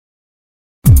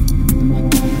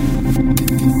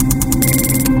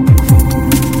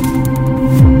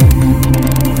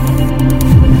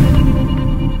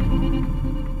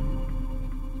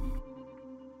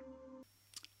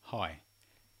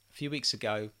few weeks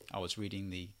ago, I was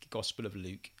reading the Gospel of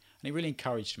Luke, and it really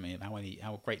encouraged me of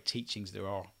how great teachings there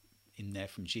are in there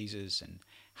from Jesus and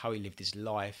how he lived his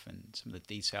life and some of the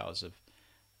details of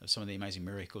some of the amazing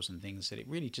miracles and things that it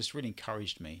really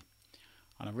encouraged me.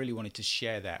 And I really wanted to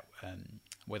share that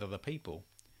with other people.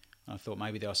 And I thought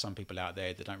maybe there are some people out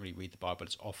there that don't really read the Bible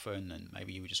as often, and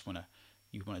maybe you just want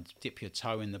to dip your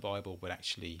toe in the Bible, but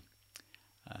actually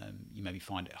you maybe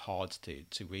find it hard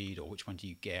to read, or which one do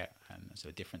you get?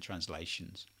 So different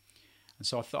translations. And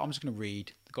so I thought I'm just going to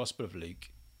read the Gospel of Luke,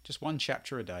 just one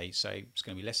chapter a day. So it's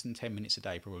going to be less than 10 minutes a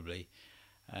day probably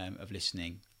of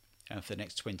listening for the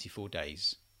next 24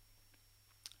 days.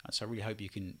 And so I really hope you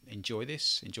can enjoy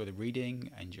this, enjoy the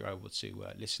reading, and you're able to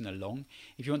listen along.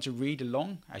 If you want to read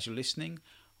along as you're listening,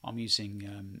 I'm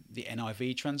using the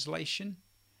NIV translation.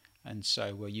 And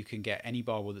so you can get any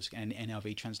Bible that's an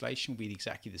NIV translation will be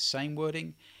exactly the same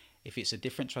wording. If it's a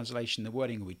different translation, the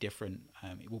wording will be different.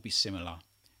 It will be similar,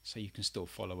 so you can still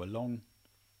follow along.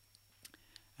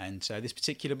 And so this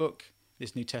particular book,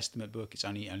 this New Testament book, it's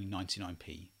only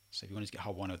 99p. So if you want to get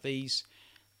hold of one of these,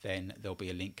 then there'll be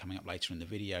a link coming up later in the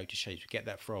video to show you to get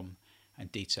that from,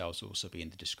 and details will also be in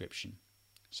the description.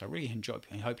 So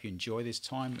I hope you enjoy this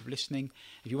time of listening.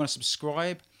 If you want to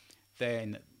subscribe,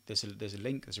 then there's a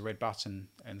link, there's a red button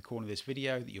in the corner of this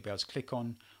video that you'll be able to click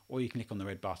on, or you can click on the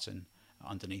red button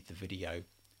underneath the video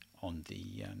on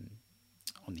the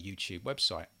YouTube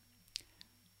website.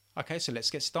 Okay, so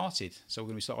let's get started. So we're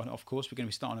going to be starting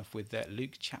off with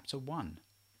Luke chapter 1.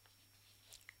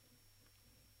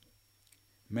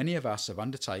 Many of us have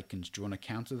undertaken to draw an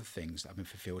account of the things that have been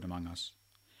fulfilled among us,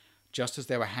 just as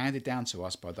they were handed down to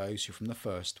us by those who from the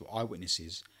first were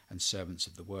eyewitnesses and servants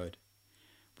of the word.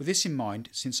 With this in mind,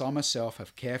 since I myself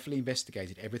have carefully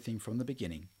investigated everything from the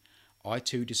beginning, I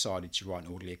too decided to write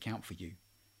an orderly account for you,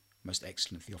 most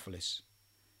excellent Theophilus,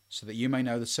 so that you may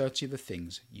know the certainty of the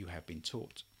things you have been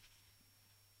taught.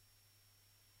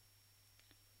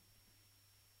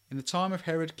 In the time of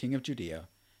Herod, king of Judea,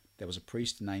 there was a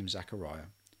priest named Zachariah,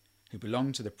 who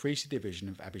belonged to the priestly division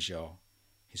of Abijah.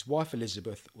 His wife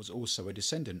Elizabeth was also a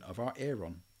descendant of our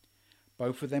Aaron.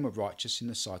 Both of them were righteous in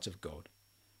the sight of God,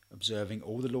 observing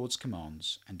all the Lord's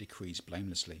commands and decrees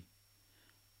blamelessly.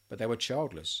 But they were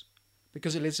childless,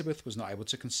 because Elizabeth was not able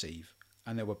to conceive,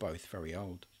 and they were both very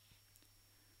old.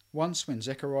 Once, when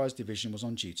Zechariah's division was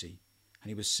on duty, and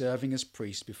he was serving as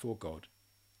priest before God,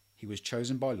 he was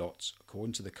chosen by lot,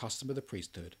 according to the custom of the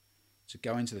priesthood, to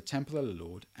go into the temple of the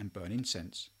Lord and burn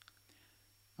incense.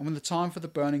 And when the time for the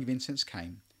burning of incense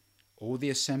came, all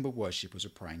the assembled worshippers were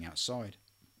praying outside.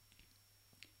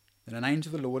 Then an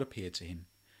angel of the Lord appeared to him,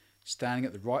 standing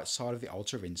at the right side of the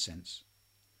altar of incense.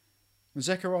 When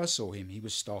Zechariah saw him, he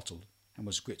was startled and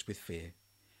was gripped with fear.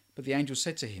 But the angel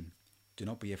said to him, "Do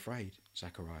not be afraid,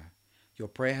 Zechariah. Your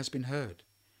prayer has been heard.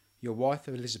 Your wife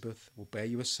Elizabeth will bear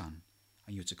you a son,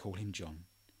 and you are to call him John.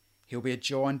 He will be a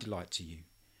joy and delight to you,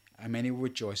 and many will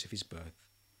rejoice of his birth.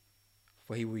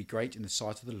 For he will be great in the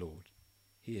sight of the Lord.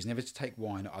 He is never to take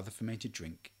wine or other fermented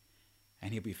drink,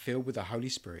 and he will be filled with the Holy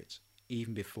Spirit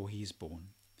even before he is born.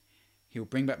 He will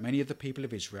bring back many of the people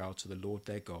of Israel to the Lord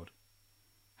their God,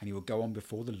 and he will go on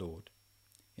before the Lord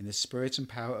in the spirit and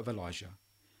power of Elijah,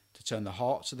 to turn the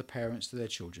hearts of the parents to their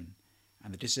children,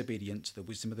 and the disobedient to the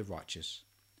wisdom of the righteous,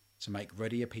 to make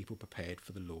ready a people prepared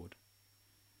for the Lord."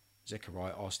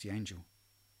 Zechariah asked the angel,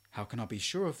 "How can I be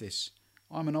sure of this?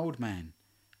 I am an old man,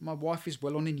 and my wife is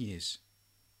well on in years."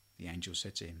 The angel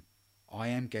said to him, "I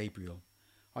am Gabriel.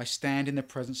 I stand in the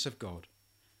presence of God,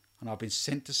 and I have been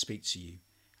sent to speak to you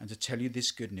and to tell you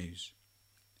this good news.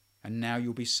 And now you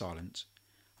will be silent,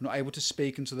 and not able to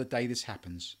speak until the day this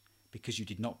happens, because you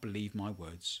did not believe my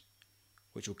words,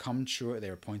 which will come true at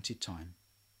their appointed time."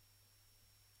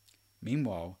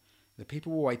 Meanwhile, the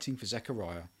people were waiting for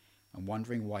Zechariah and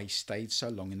wondering why he stayed so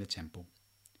long in the temple.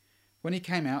 When he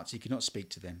came out, he could not speak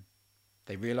to them.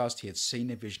 They realized he had seen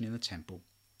a vision in the temple,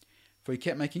 for he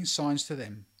kept making signs to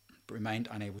them, but remained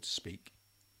unable to speak.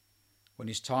 When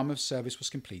his time of service was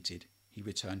completed, he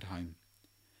returned home.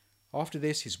 After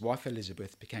this, his wife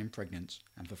Elizabeth became pregnant,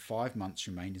 and for 5 months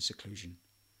remained in seclusion.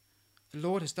 "The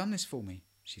Lord has done this for me,"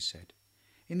 she said.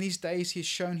 "In these days he has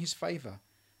shown his favour,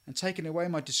 and taken away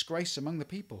my disgrace among the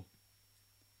people."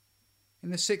 In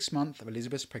the 6th month of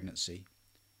Elizabeth's pregnancy,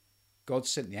 God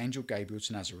sent the angel Gabriel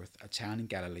to Nazareth, a town in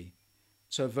Galilee,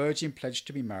 to a virgin pledged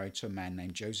to be married to a man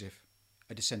named Joseph,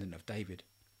 a descendant of David.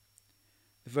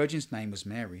 The virgin's name was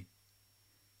Mary.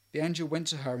 The angel went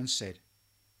to her and said,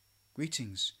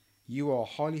 "Greetings, you are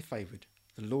highly favoured,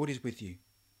 the Lord is with you."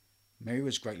 Mary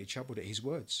was greatly troubled at his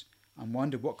words, and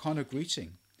wondered what kind of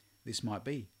greeting this might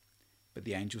be. But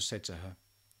the angel said to her,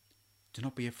 Do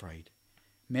not be afraid.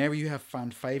 Mary, you have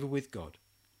found favour with God.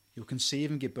 You will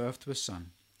conceive and give birth to a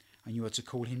son, and you are to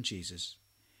call him Jesus.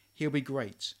 He will be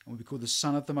great, and will be called the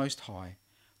Son of the Most High.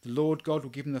 The Lord God will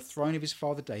give him the throne of his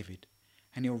father David,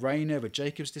 and he will reign over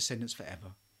Jacob's descendants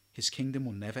forever. His kingdom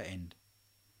will never end.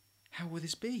 How will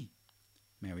this be?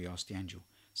 Mary asked the angel,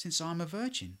 since I am a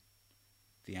virgin.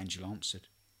 The angel answered,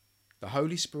 The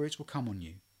Holy Spirit will come on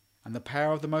you, and the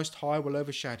power of the Most High will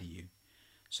overshadow you.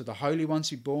 So the Holy One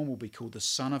to be born will be called the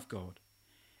Son of God.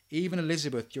 Even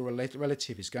Elizabeth, your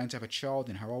relative, is going to have a child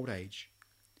in her old age.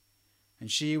 And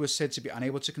she who was said to be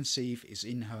unable to conceive is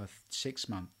in her 6th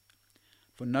month.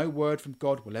 For no word from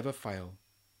God will ever fail.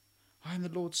 I am the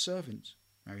Lord's servant,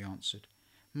 Mary answered.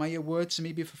 May your word to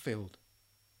me be fulfilled.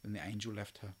 Then the angel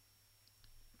left her.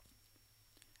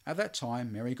 At that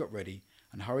time Mary got ready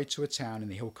and hurried to a town in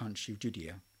the hill country of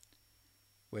Judea,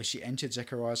 where she entered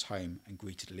Zechariah's home and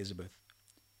greeted Elizabeth.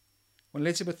 When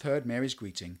Elizabeth heard Mary's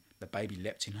greeting, the baby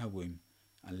leapt in her womb,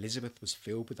 and Elizabeth was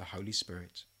filled with the Holy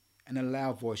Spirit. In a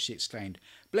loud voice she exclaimed,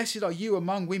 Blessed are you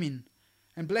among women,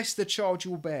 and blessed the child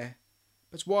you will bear.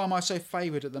 But why am I so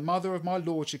favoured that the mother of my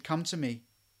Lord should come to me?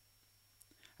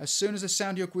 As soon as the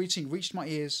sound of your greeting reached my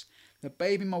ears, the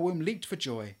baby in my womb leaped for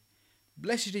joy.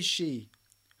 Blessed is she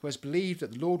who has believed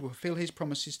that the Lord will fulfill his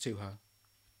promises to her.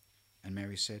 And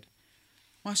Mary said,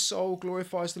 My soul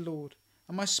glorifies the Lord,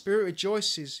 and my spirit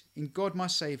rejoices in God my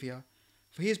Saviour,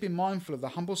 for he has been mindful of the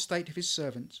humble state of his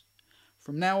servant.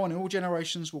 From now on all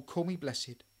generations will call me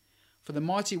blessed, for the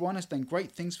Mighty One has done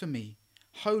great things for me.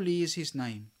 Holy is his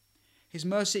name. His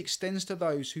mercy extends to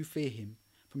those who fear him,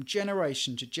 from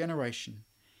generation to generation.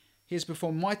 He has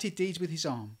performed mighty deeds with his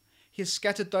arm. He has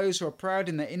scattered those who are proud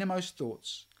in their innermost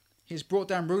thoughts. He has brought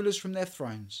down rulers from their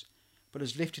thrones, but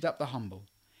has lifted up the humble.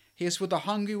 He has filled the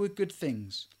hungry with good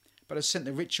things, but has sent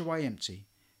the rich away empty.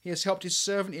 He has helped his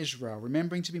servant Israel,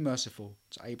 remembering to be merciful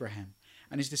to Abraham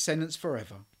and his descendants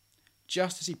forever,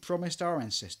 just as he promised our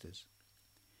ancestors.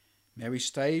 Mary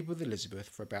stayed with Elizabeth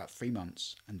for about 3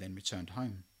 months and then returned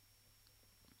home.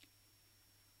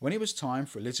 When it was time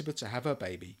for Elizabeth to have her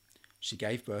baby, she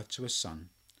gave birth to a son.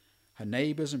 Her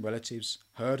neighbours and relatives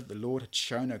heard that the Lord had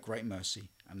shown her great mercy,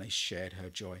 and they shared her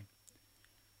joy.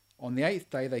 On the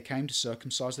 8th day they came to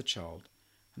circumcise the child,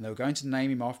 and they were going to name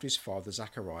him after his father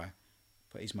Zachariah.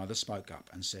 But his mother spoke up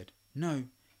and said, No,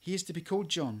 he is to be called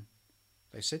John.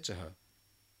 They said to her,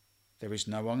 There is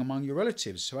no one among your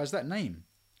relatives who has that name.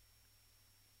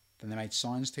 Then they made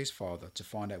signs to his father to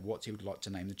find out what he would like to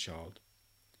name the child.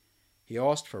 He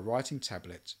asked for a writing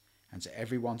tablet, and to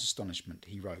everyone's astonishment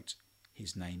he wrote,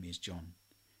 His name is John.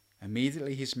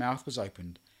 Immediately his mouth was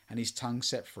opened, and his tongue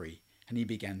set free, and he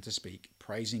began to speak,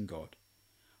 praising God.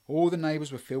 All the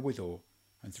neighbours were filled with awe,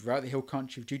 and throughout the hill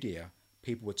country of Judea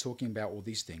people were talking about all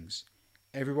these things.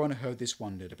 Everyone who heard this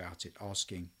wondered about it,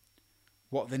 asking,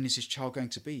 What then is this child going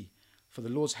to be? For the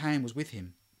Lord's hand was with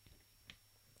him.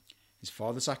 His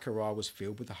father Zachariah was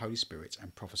filled with the Holy Spirit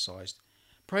and prophesied,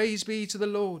 Praise be to the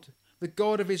Lord, the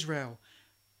God of Israel,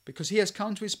 because he has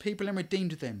come to his people and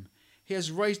redeemed them. He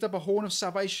has raised up a horn of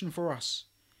salvation for us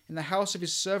in the house of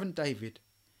his servant David.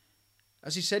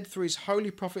 As he said through his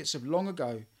holy prophets of long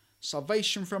ago,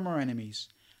 salvation from our enemies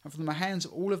and from the hands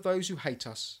of all of those who hate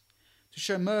us, to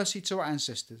show mercy to our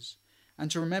ancestors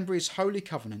and to remember his holy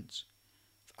covenant,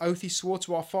 the oath he swore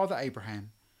to our father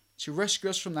Abraham, to rescue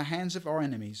us from the hands of our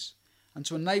enemies and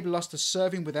to enable us to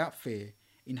serve him without fear,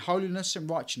 in holiness and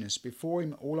righteousness before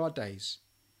him all our days.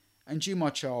 And you,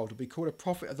 my child, will be called a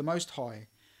prophet of the Most High,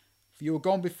 for you are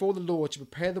gone before the Lord to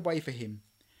prepare the way for him,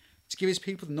 to give his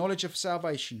people the knowledge of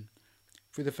salvation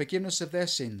through the forgiveness of their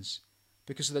sins,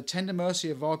 because of the tender mercy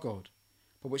of our God,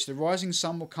 by which the rising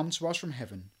sun will come to us from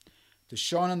heaven, to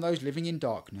shine on those living in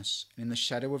darkness and in the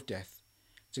shadow of death,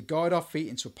 to guide our feet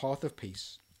into a path of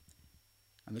peace.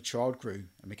 And the child grew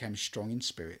and became strong in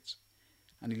spirit,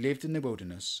 and he lived in the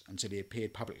wilderness until he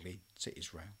appeared publicly to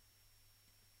Israel.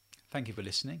 Thank you for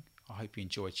listening. I hope you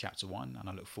enjoyed chapter 1, and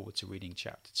I look forward to reading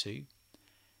chapter 2.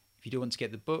 If you do want to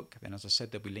get the book, then as I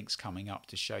said, there'll be links coming up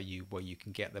to show you where you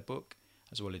can get the book,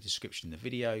 as well as a description in the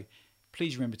video.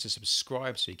 Please remember to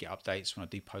subscribe so you get updates when I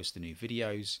do post the new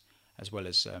videos, as well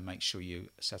as make sure you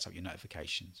set up your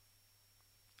notifications.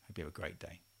 Hope you have a great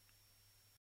day.